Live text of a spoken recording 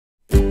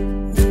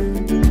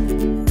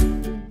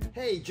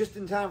just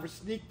in time for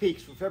sneak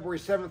peeks for February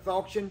 7th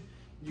auction.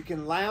 You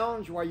can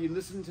lounge while you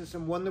listen to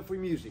some wonderful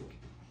music.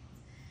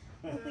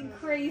 Nothing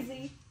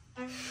crazy.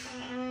 And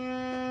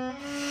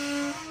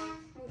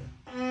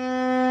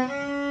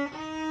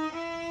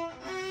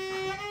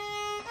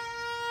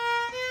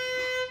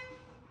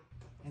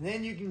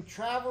then you can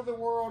travel the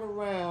world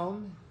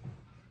around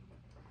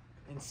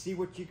and see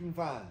what you can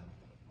find.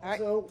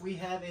 Also, we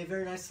have a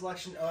very nice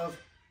selection of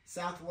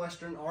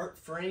Southwestern art,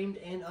 framed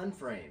and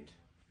unframed.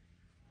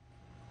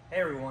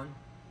 Hey everyone,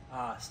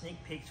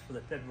 sneak peeks for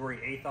the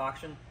February 8th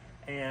auction,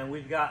 and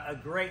we've got a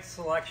great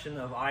selection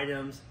of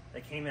items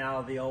that came out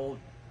of the old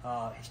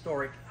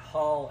historic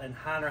Hull and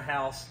Heiner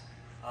house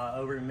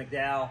over in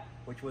McDowell,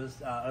 which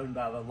was owned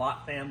by the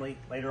Lott family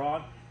later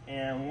on.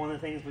 And one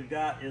of the things we've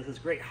got is this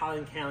great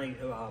Highland County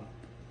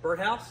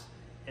birdhouse,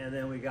 and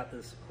then we've got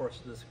this, of course,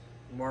 this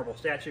marble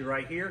statue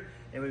right here,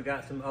 and we've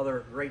got some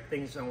other great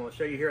things I want to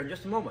show you here in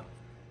just a moment.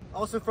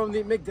 Also from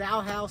the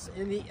McDowell house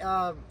in the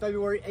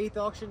February 8th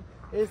auction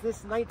is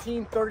this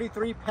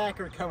 1933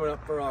 Packard coming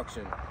up for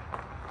auction.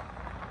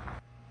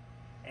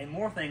 And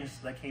more things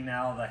that came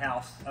out of the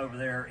house over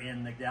there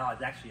in McDowell.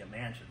 It's actually a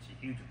mansion. It's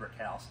a huge brick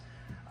house.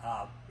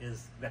 We've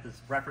got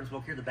this reference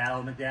book here, The Battle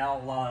of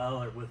McDowell, a lot of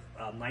other with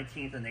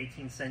 19th and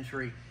 18th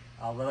century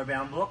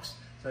leather-bound books.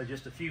 So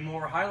just a few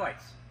more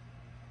highlights.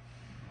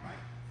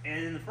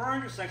 And in the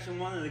furniture section,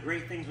 one of the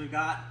great things we've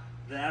got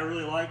that I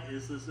really like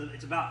is this.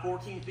 It's about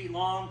 14 feet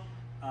long.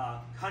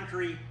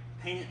 Country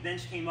painted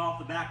bench came off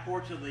the back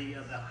porch of the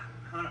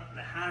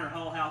Heiner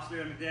Hull house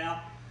there in McDowell.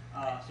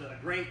 So a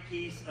great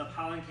piece of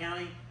Highland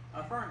County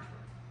furniture.